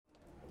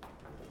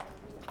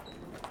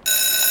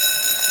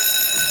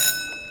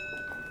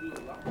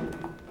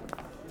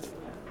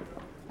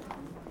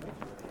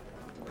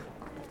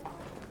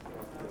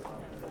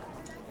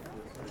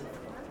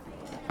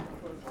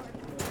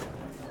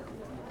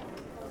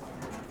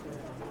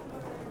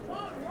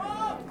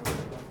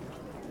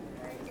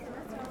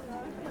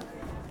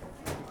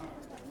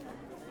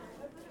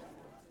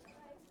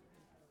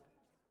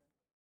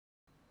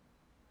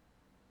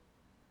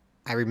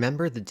I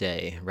remember the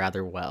day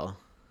rather well.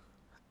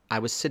 I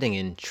was sitting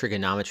in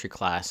trigonometry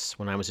class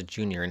when I was a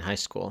junior in high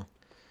school.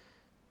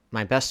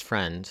 My best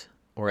friend,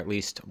 or at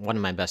least one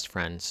of my best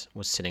friends,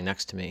 was sitting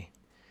next to me.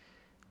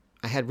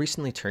 I had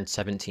recently turned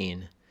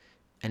 17,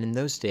 and in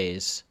those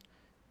days,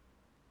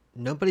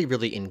 nobody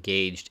really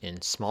engaged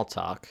in small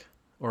talk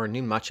or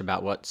knew much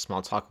about what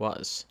small talk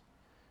was.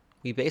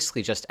 We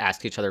basically just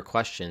asked each other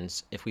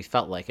questions if we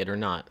felt like it or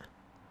not.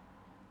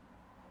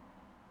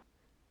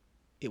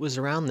 It was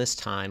around this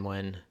time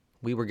when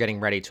we were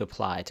getting ready to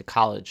apply to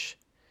college.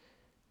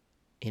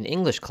 In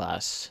English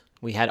class,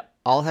 we had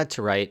all had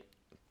to write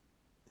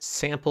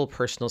sample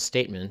personal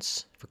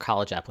statements for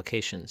college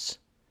applications.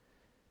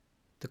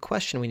 The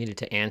question we needed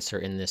to answer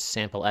in this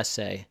sample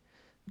essay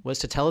was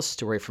to tell a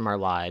story from our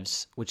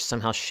lives which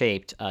somehow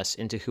shaped us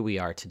into who we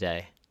are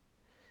today.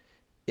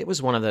 It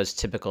was one of those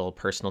typical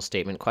personal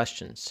statement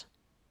questions.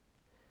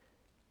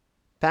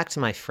 Back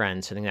to my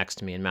friend sitting next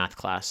to me in math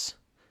class.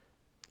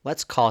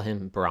 Let's call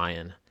him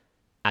Brian,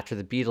 after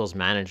the Beatles'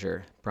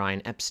 manager,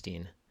 Brian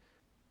Epstein.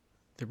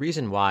 The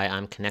reason why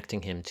I'm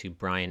connecting him to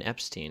Brian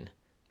Epstein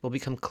will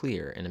become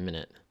clear in a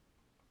minute.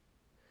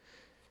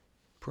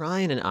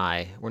 Brian and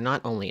I were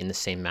not only in the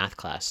same math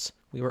class,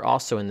 we were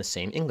also in the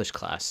same English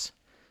class,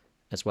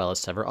 as well as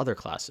several other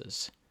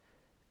classes,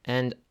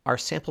 and our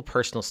sample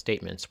personal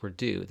statements were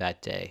due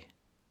that day.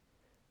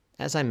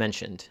 As I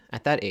mentioned,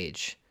 at that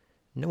age,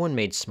 no one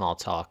made small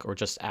talk or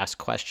just asked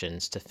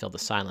questions to fill the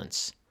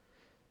silence.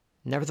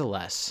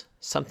 Nevertheless,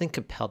 something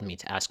compelled me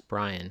to ask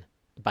Brian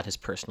about his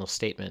personal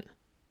statement.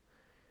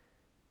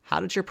 "How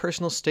did your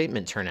personal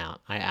statement turn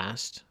out?" I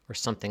asked, or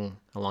something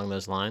along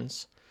those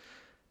lines.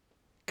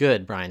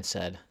 "Good," Brian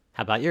said.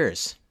 "How about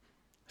yours?"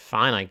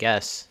 "Fine, I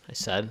guess," I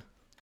said.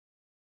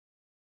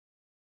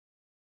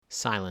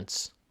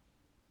 Silence.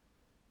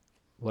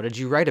 "What did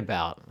you write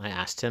about?" I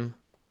asked him.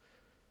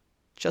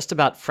 "Just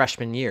about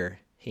freshman year,"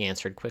 he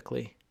answered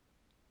quickly.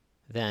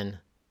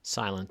 Then,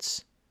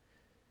 silence.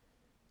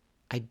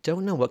 I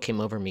don't know what came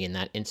over me in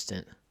that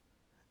instant.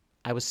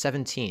 I was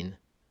 17,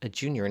 a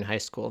junior in high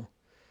school.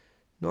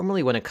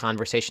 Normally when a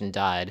conversation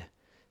died,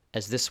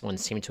 as this one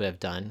seemed to have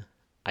done,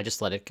 I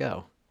just let it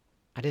go.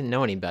 I didn't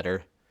know any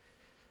better.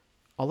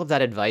 All of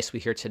that advice we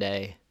hear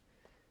today,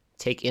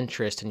 take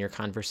interest in your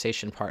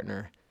conversation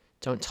partner,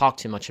 don't talk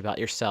too much about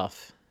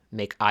yourself,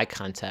 make eye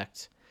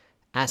contact,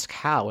 ask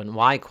how and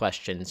why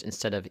questions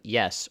instead of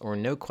yes or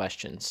no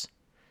questions,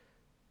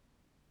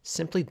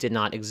 simply did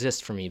not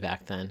exist for me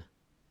back then.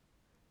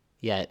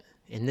 Yet,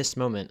 in this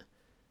moment,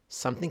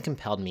 something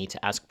compelled me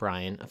to ask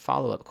Brian a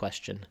follow-up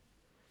question.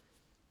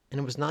 And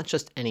it was not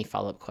just any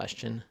follow-up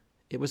question,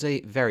 it was a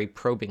very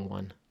probing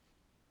one.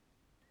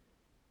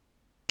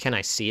 "Can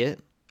I see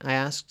it?" I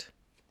asked.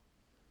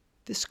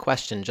 This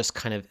question just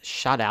kind of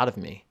shot out of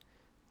me,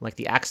 like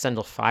the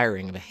accidental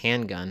firing of a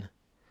handgun.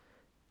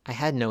 I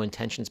had no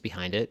intentions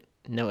behind it,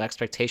 no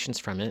expectations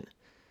from it,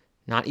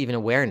 not even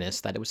awareness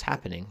that it was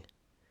happening.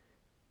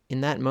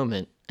 In that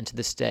moment, and to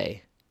this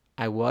day,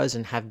 I was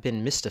and have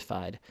been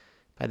mystified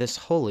by this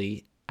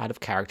wholly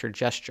out-of-character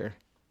gesture.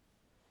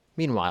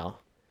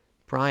 Meanwhile,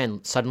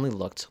 Brian suddenly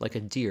looked like a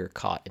deer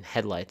caught in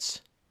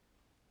headlights.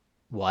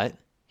 "What?"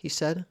 he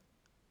said.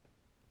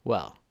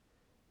 Well,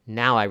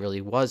 now I really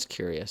was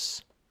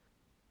curious.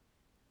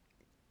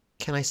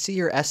 "Can I see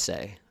your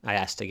essay?" I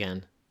asked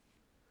again.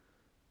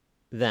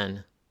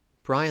 Then,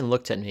 Brian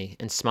looked at me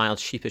and smiled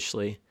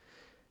sheepishly,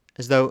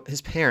 as though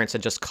his parents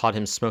had just caught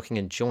him smoking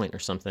a joint or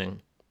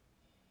something.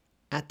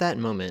 At that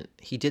moment,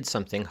 he did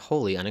something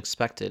wholly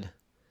unexpected.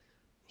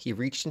 He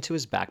reached into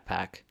his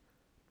backpack,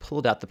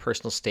 pulled out the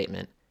personal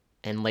statement,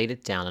 and laid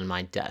it down on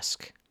my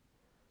desk.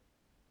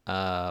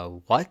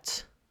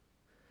 What?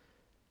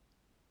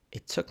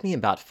 It took me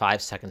about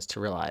 5 seconds to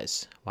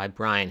realize why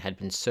Brian had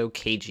been so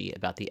cagey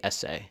about the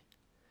essay.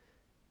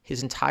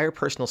 His entire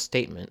personal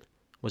statement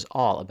was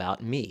all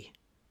about me.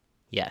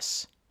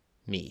 Yes,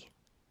 me.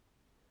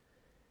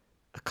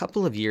 A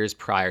couple of years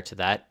prior to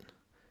that,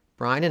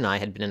 Brian and I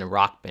had been in a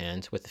rock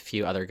band with a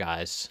few other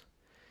guys.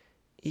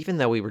 Even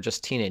though we were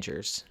just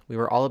teenagers, we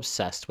were all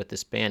obsessed with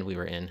this band we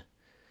were in.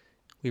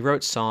 We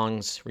wrote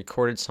songs,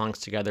 recorded songs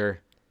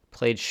together,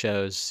 played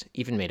shows,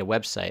 even made a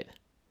website.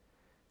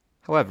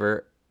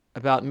 However,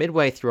 about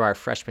midway through our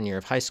freshman year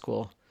of high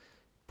school,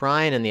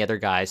 Brian and the other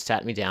guys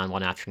sat me down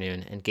one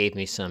afternoon and gave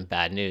me some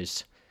bad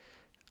news.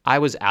 I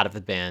was out of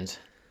the band.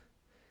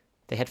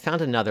 They had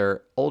found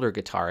another, older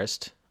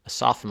guitarist, a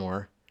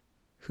sophomore,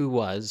 who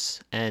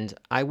was, and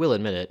I will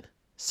admit it,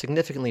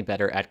 significantly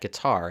better at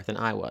guitar than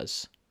I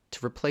was,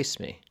 to replace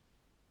me.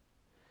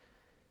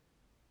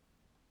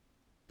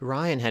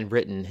 Brian had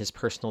written his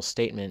personal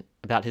statement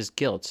about his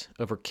guilt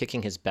over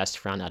kicking his best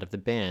friend out of the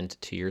band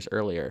 2 years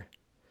earlier.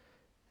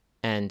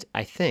 And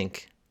I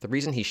think the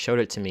reason he showed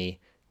it to me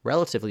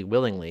relatively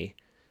willingly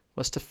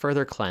was to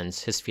further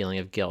cleanse his feeling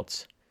of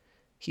guilt.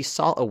 He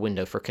saw a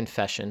window for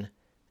confession,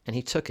 and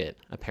he took it,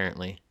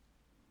 apparently.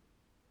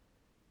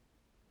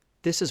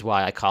 This is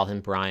why I call him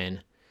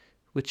Brian,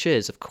 which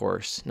is, of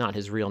course, not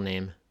his real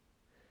name.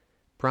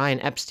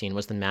 Brian Epstein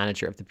was the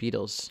manager of the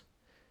Beatles.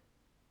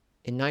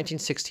 In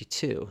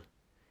 1962,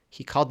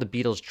 he called the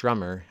Beatles'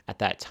 drummer at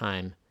that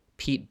time,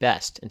 Pete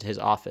Best, into his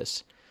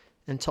office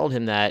and told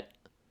him that,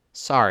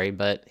 sorry,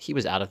 but he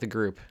was out of the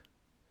group.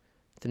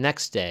 The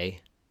next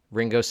day,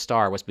 Ringo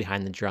Starr was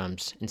behind the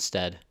drums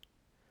instead.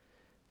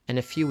 And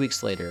a few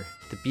weeks later,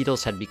 the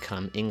Beatles had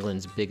become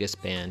England's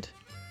biggest band.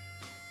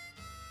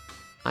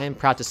 I am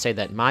proud to say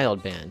that my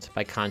old band,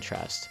 by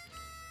contrast,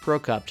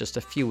 broke up just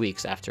a few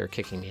weeks after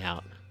kicking me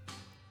out.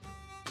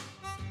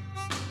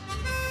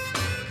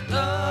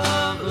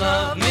 Love,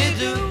 love me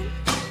do.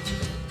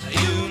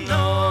 You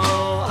know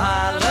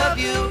I love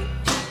you.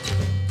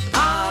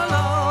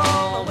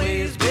 I'll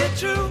always be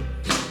true.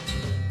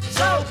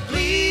 So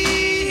please,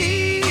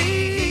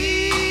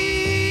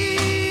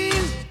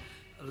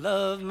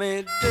 love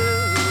me do.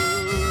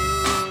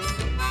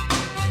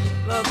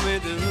 Love me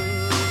do.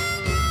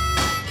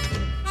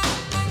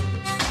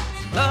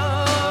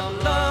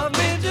 Love, love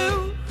me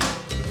do.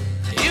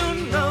 You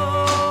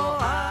know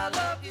I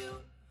love you.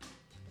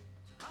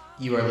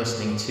 You are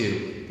listening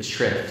to The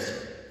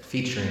Shrift,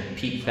 featuring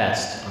Pete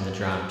Best on the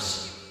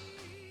drums.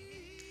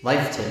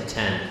 Life Tip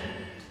 10,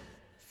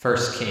 1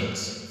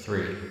 Kings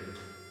 3.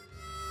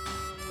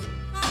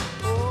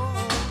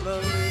 Oh,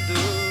 love me do.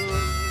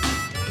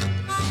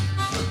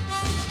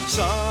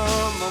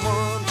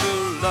 Someone to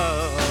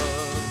love,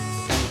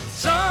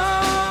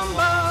 someone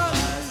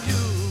like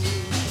you.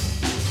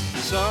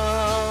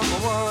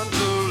 Someone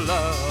to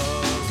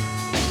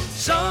love,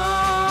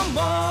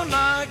 someone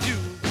like you.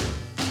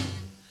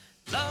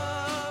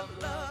 Love,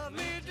 love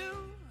me do.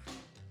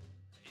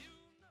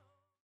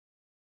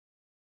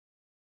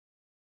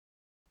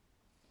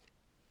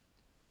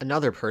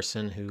 Another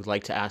person who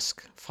liked to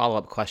ask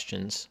follow-up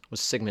questions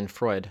was Sigmund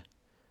Freud.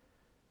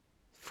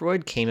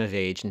 Freud came of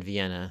age in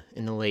Vienna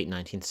in the late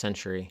 19th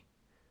century.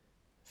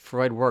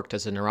 Freud worked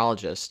as a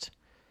neurologist,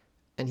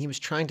 and he was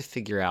trying to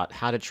figure out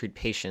how to treat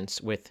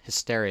patients with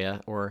hysteria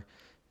or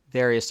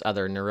various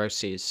other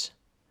neuroses.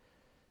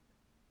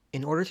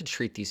 In order to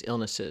treat these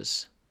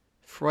illnesses,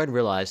 Freud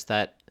realized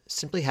that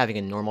simply having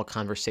a normal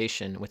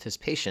conversation with his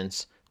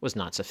patients was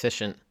not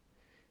sufficient.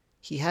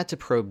 He had to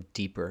probe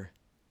deeper,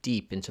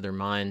 deep into their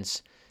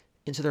minds,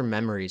 into their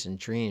memories and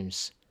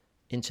dreams,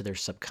 into their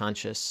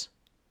subconscious.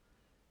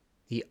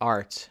 The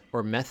art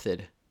or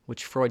method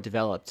which Freud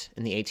developed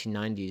in the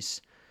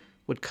 1890s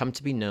would come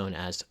to be known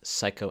as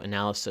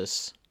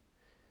psychoanalysis.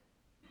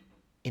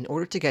 In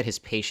order to get his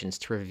patients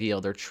to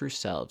reveal their true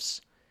selves,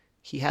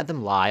 he had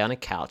them lie on a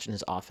couch in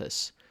his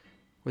office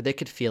where they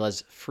could feel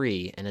as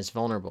free and as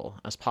vulnerable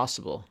as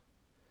possible.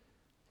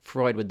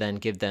 Freud would then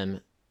give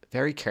them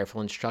very careful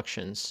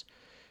instructions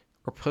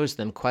or pose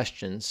them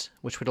questions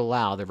which would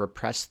allow their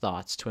repressed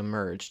thoughts to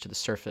emerge to the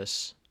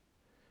surface.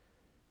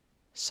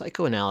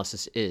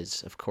 Psychoanalysis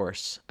is, of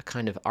course, a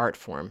kind of art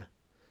form.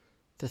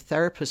 The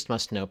therapist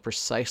must know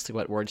precisely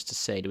what words to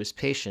say to his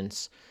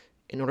patients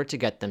in order to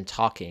get them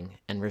talking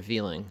and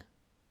revealing.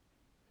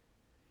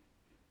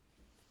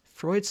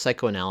 Freud's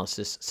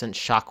psychoanalysis sent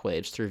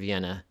shockwaves through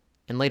Vienna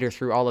and later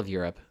through all of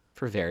Europe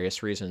for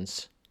various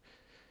reasons.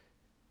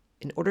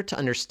 In order to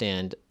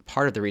understand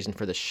part of the reason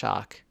for this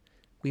shock,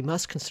 we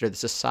must consider the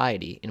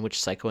society in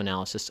which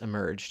psychoanalysis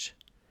emerged.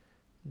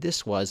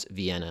 This was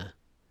Vienna,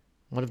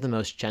 one of the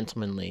most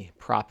gentlemanly,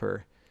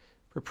 proper,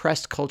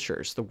 repressed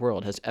cultures the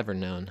world has ever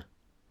known.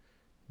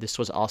 This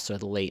was also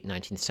the late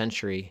 19th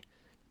century,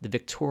 the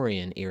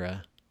Victorian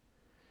era.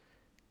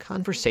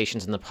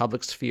 Conversations in the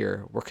public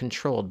sphere were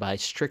controlled by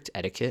strict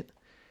etiquette,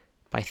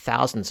 by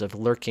thousands of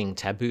lurking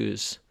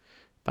taboos,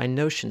 by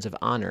notions of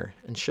honor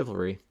and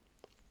chivalry.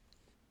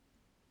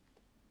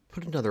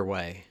 Put another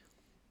way,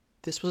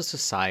 this was a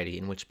society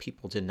in which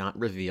people did not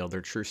reveal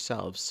their true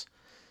selves,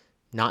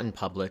 not in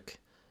public,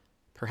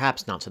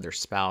 perhaps not to their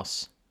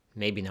spouse,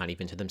 maybe not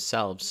even to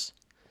themselves.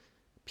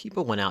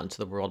 People went out into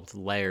the world with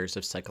layers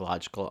of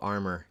psychological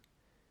armor.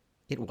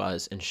 It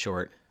was, in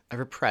short, a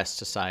repressed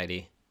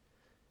society.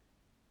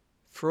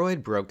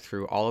 Freud broke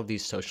through all of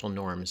these social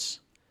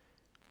norms.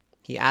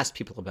 He asked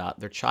people about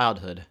their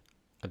childhood,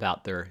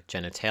 about their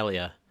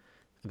genitalia,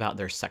 about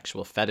their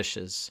sexual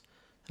fetishes,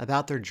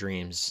 about their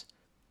dreams,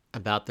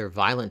 about their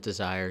violent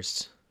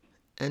desires,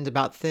 and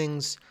about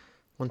things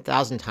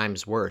 1,000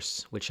 times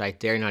worse, which I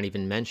dare not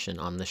even mention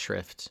on the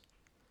Schrift.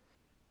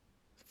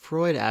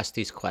 Freud asked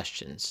these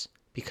questions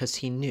because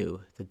he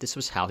knew that this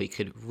was how he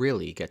could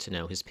really get to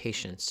know his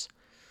patients.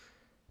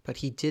 But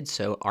he did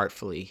so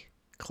artfully,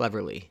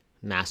 cleverly,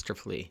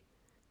 masterfully.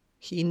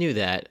 He knew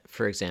that,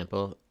 for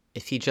example,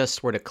 if he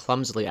just were to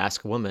clumsily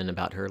ask a woman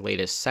about her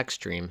latest sex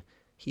dream,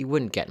 he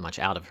wouldn't get much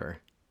out of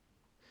her.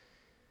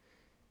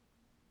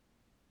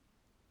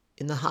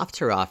 In the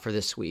Haftarah for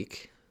this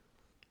week,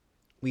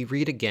 we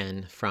read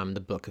again from the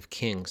Book of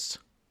Kings.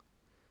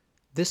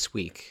 This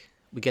week,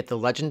 we get the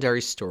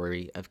legendary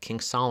story of King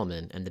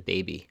Solomon and the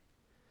baby.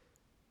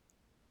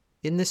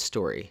 In this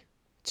story,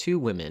 two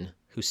women,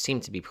 who seem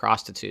to be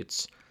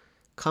prostitutes,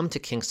 come to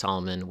King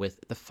Solomon with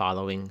the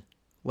following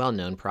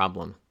well-known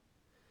problem.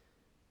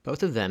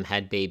 Both of them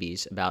had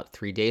babies about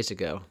 3 days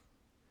ago.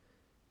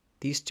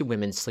 These two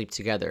women sleep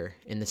together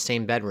in the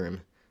same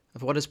bedroom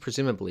of what is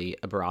presumably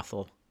a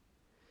brothel.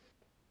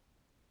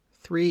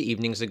 3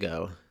 evenings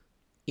ago,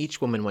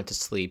 each woman went to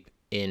sleep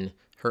in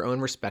her own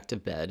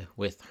respective bed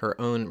with her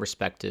own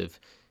respective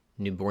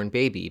newborn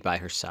baby by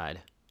her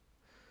side.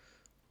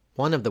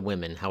 One of the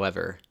women,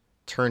 however,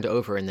 turned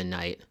over in the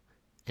night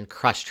and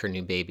crushed her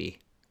new baby,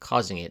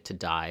 causing it to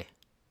die.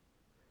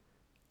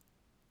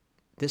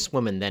 This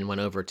woman then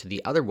went over to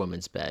the other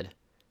woman's bed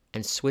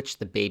and switched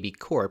the baby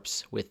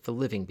corpse with the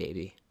living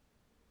baby.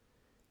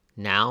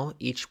 Now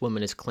each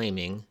woman is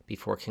claiming,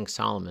 before King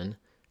Solomon,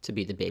 to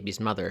be the baby's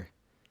mother.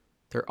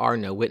 There are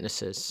no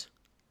witnesses.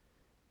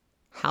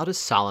 How does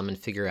Solomon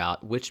figure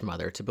out which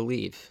mother to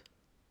believe?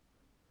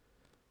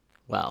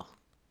 Well,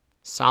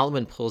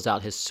 Solomon pulls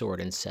out his sword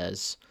and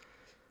says,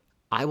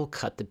 "I will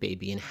cut the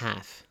baby in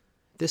half.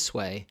 This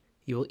way,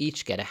 you will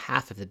each get a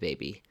half of the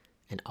baby,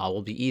 and all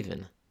will be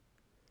even."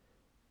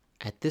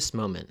 At this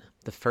moment,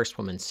 the first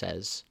woman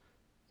says,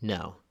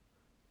 "No,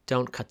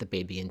 don't cut the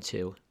baby in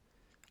two.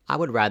 I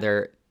would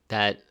rather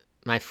that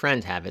my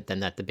friend have it than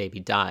that the baby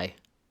die."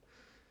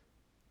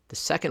 The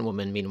second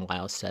woman,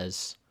 meanwhile,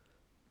 says,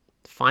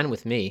 "Fine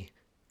with me.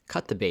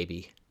 Cut the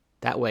baby.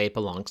 That way it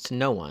belongs to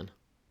no one."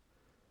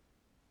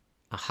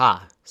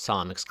 "Aha,"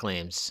 Solomon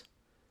exclaims.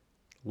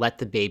 "Let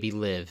the baby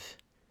live.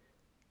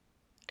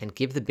 And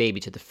give the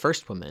baby to the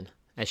first woman,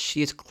 as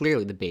she is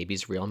clearly the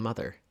baby's real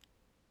mother."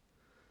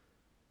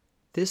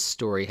 This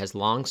story has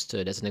long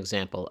stood as an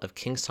example of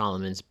King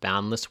Solomon's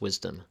boundless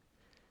wisdom.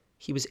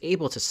 He was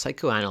able to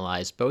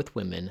psychoanalyze both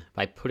women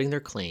by putting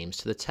their claims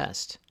to the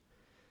test.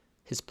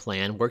 His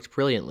plan worked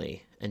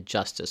brilliantly, and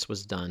justice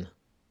was done.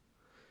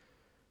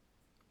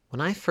 When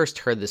I first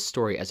heard this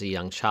story as a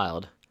young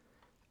child,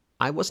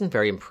 I wasn't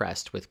very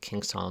impressed with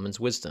King Solomon's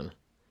wisdom.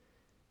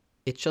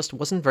 It just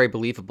wasn't very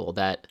believable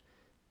that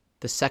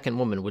the second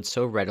woman would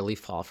so readily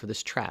fall for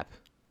this trap.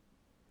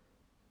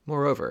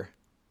 Moreover,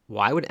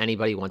 why would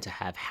anybody want to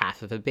have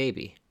half of a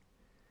baby?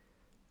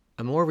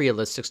 A more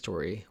realistic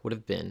story would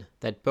have been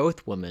that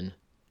both women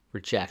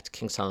reject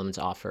King Solomon's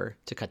offer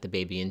to cut the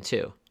baby in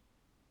two.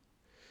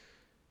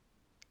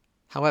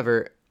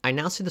 However, I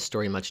now see the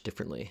story much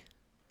differently.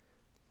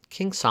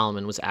 King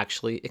Solomon was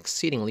actually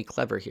exceedingly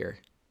clever here.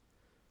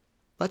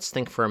 Let's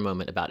think for a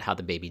moment about how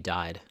the baby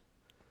died.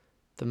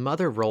 The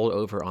mother rolled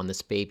over on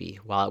this baby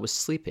while it was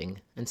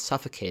sleeping and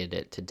suffocated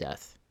it to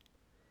death.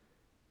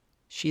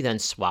 She then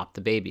swapped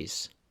the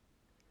babies.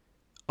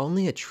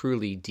 Only a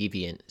truly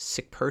deviant,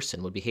 sick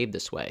person would behave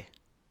this way.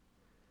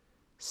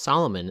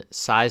 Solomon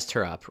sized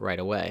her up right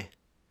away.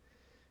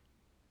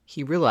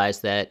 He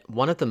realized that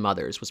one of the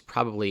mothers was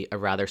probably a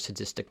rather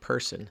sadistic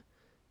person,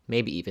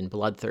 maybe even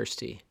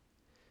bloodthirsty.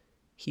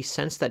 He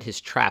sensed that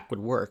his trap would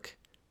work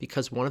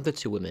because one of the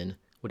two women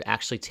would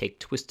actually take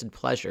twisted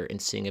pleasure in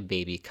seeing a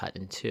baby cut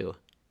in two.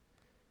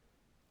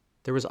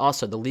 There was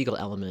also the legal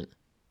element.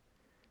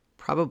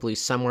 Probably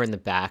somewhere in the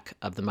back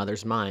of the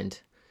mother's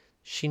mind,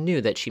 she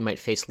knew that she might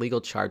face legal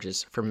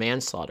charges for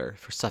manslaughter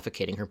for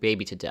suffocating her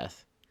baby to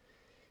death.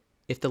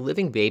 If the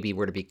living baby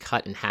were to be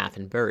cut in half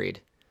and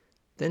buried,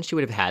 then she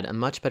would have had a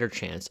much better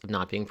chance of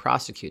not being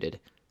prosecuted,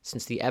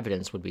 since the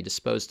evidence would be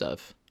disposed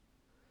of.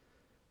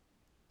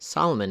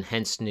 Solomon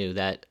hence knew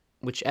that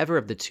whichever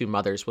of the two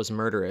mothers was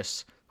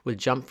murderous would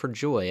jump for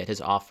joy at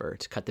his offer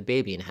to cut the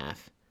baby in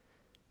half,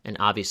 and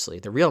obviously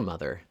the real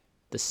mother,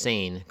 the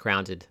sane,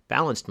 grounded,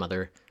 balanced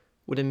mother,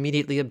 would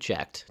immediately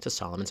object to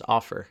Solomon's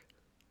offer.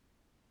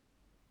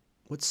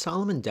 What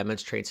Solomon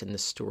demonstrates in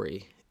this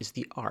story is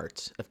the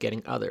art of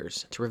getting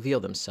others to reveal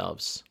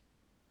themselves.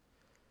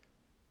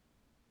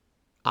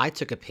 I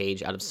took a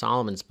page out of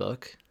Solomon's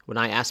book when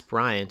I asked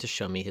Brian to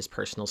show me his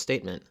personal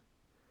statement.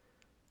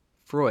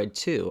 Freud,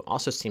 too,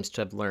 also seems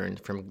to have learned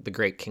from the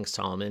great King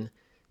Solomon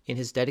in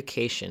his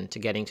dedication to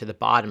getting to the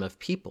bottom of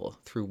people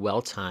through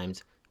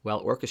well-timed,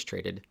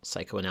 well-orchestrated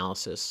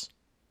psychoanalysis.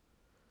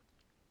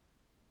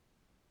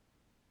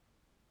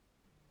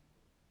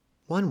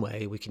 One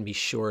way we can be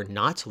sure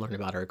not to learn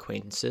about our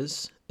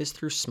acquaintances is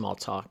through small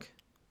talk,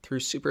 through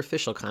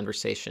superficial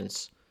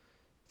conversations,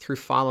 through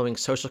following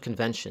social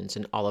conventions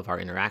in all of our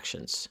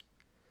interactions.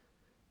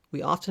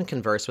 We often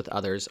converse with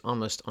others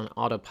almost on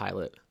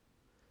autopilot.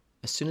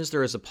 As soon as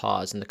there is a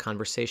pause in the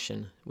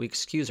conversation, we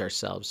excuse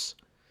ourselves.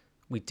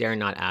 We dare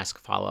not ask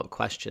follow-up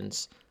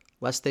questions,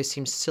 lest they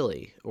seem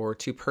silly or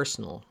too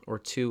personal or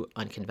too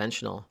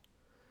unconventional.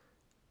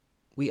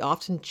 We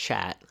often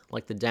chat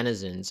like the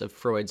denizens of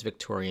Freud's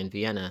Victorian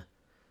Vienna,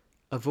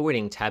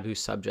 avoiding taboo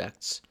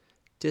subjects,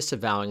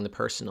 disavowing the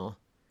personal,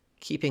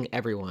 keeping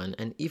everyone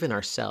and even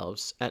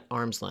ourselves at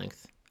arm's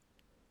length.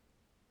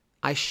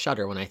 I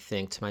shudder when I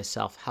think to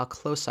myself how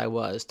close I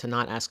was to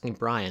not asking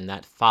Brian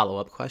that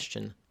follow-up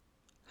question.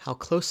 How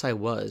close I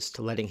was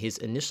to letting his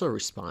initial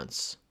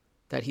response,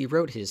 that he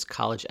wrote his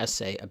college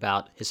essay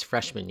about his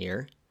freshman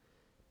year,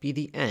 be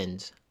the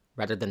end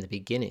rather than the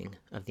beginning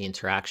of the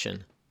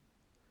interaction.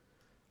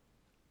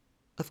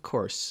 Of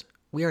course,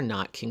 we are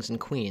not kings and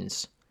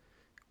queens.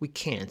 We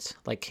can't,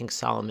 like King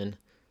Solomon,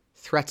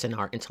 threaten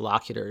our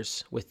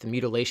interlocutors with the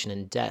mutilation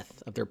and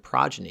death of their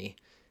progeny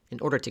in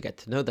order to get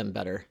to know them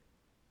better.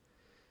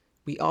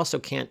 We also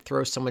can't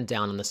throw someone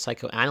down on the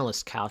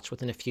psychoanalyst couch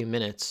within a few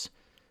minutes,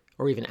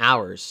 or even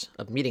hours,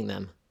 of meeting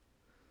them.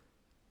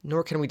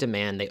 Nor can we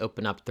demand they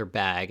open up their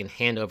bag and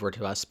hand over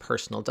to us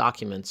personal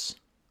documents.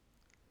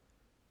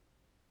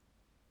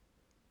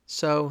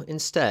 So,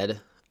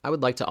 instead, I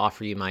would like to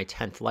offer you my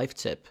 10th life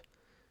tip,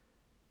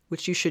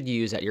 which you should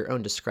use at your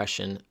own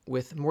discretion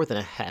with more than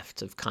a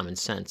heft of common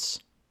sense.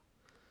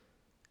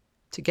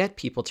 To get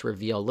people to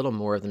reveal a little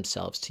more of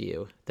themselves to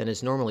you than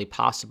is normally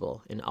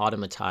possible in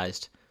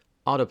automatized,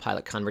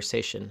 autopilot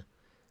conversation,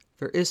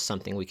 there is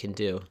something we can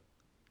do.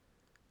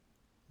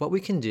 What we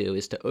can do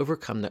is to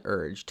overcome the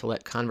urge to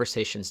let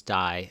conversations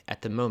die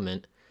at the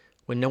moment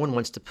when no one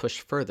wants to push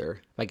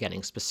further by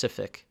getting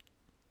specific.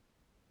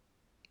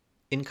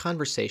 In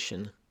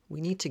conversation,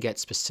 we need to get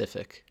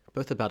specific,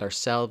 both about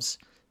ourselves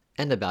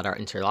and about our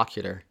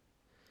interlocutor.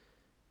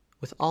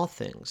 With all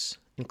things,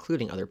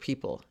 including other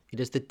people, it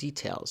is the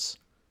details,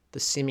 the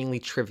seemingly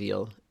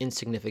trivial,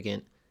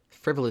 insignificant,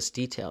 frivolous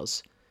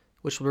details,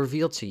 which will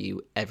reveal to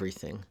you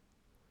everything.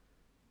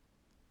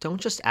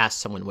 Don't just ask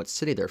someone what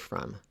city they're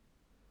from.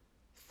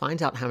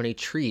 Find out how many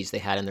trees they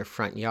had in their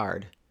front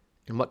yard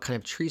and what kind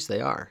of trees they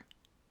are.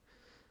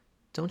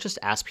 Don't just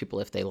ask people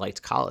if they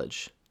liked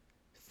college.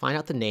 Find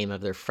out the name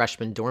of their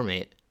freshman dorm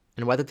mate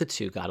and whether the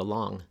two got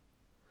along.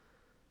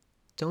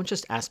 Don't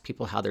just ask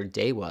people how their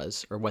day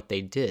was or what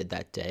they did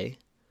that day.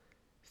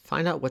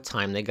 Find out what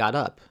time they got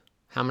up,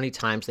 how many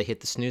times they hit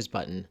the snooze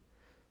button,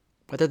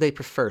 whether they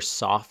prefer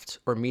soft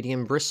or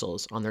medium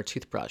bristles on their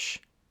toothbrush,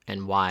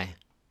 and why.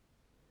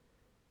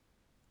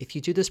 If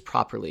you do this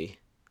properly,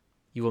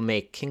 you will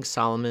make King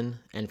Solomon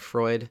and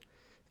Freud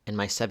and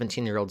my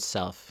 17-year-old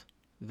self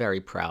very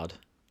proud.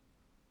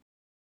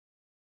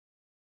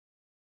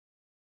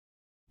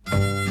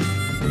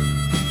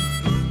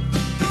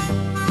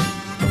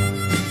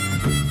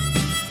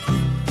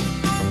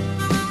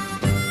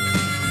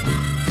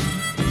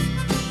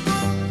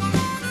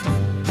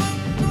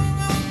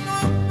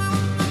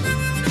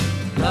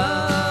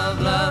 Love,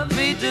 love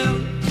me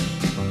do.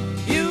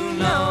 You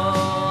know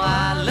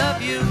I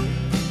love you.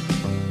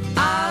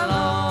 I'll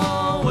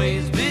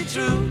always be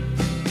true.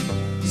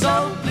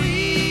 So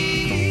please,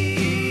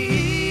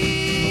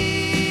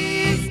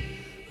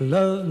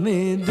 love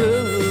me do.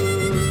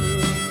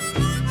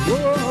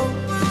 Whoa,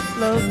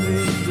 love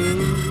me do.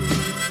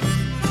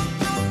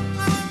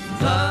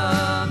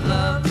 Love,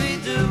 love me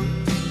do.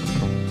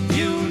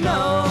 You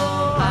know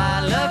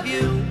I love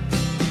you.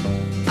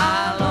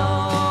 I'll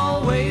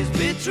always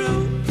be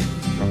true.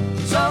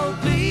 So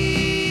please,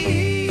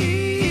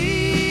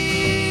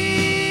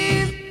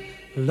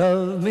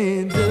 love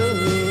me do.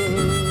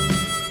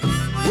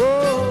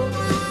 Whoa,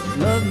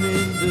 love me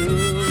do.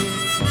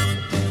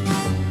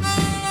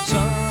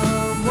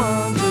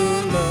 Someone to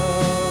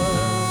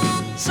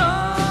love,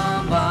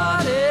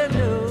 somebody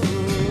new.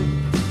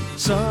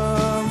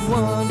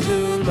 Someone to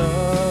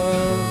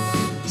love,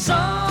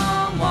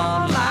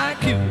 someone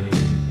like you.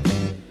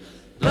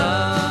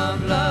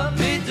 Love, love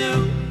me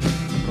do.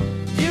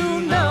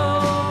 You know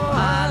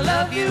I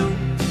love you.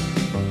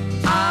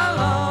 I'll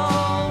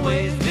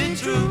always be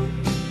true.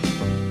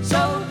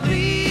 So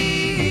please,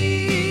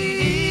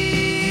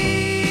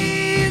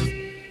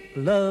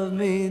 love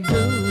me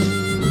do.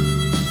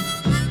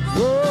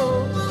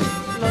 Whoa,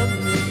 love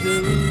me do.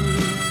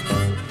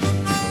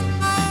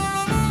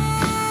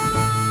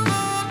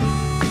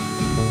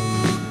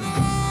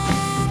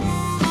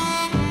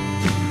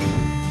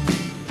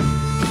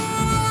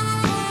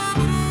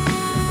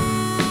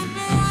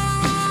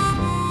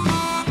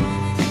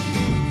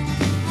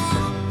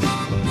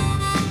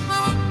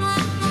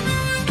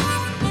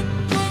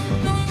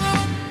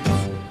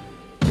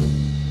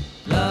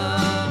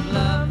 Love,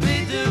 love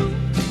me do.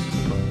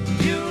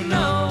 You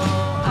know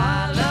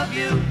I love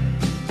you.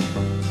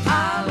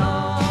 I'll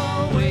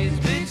always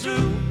be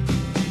true.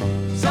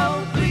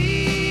 So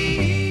please,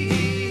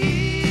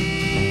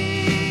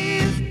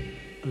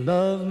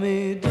 love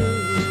me do.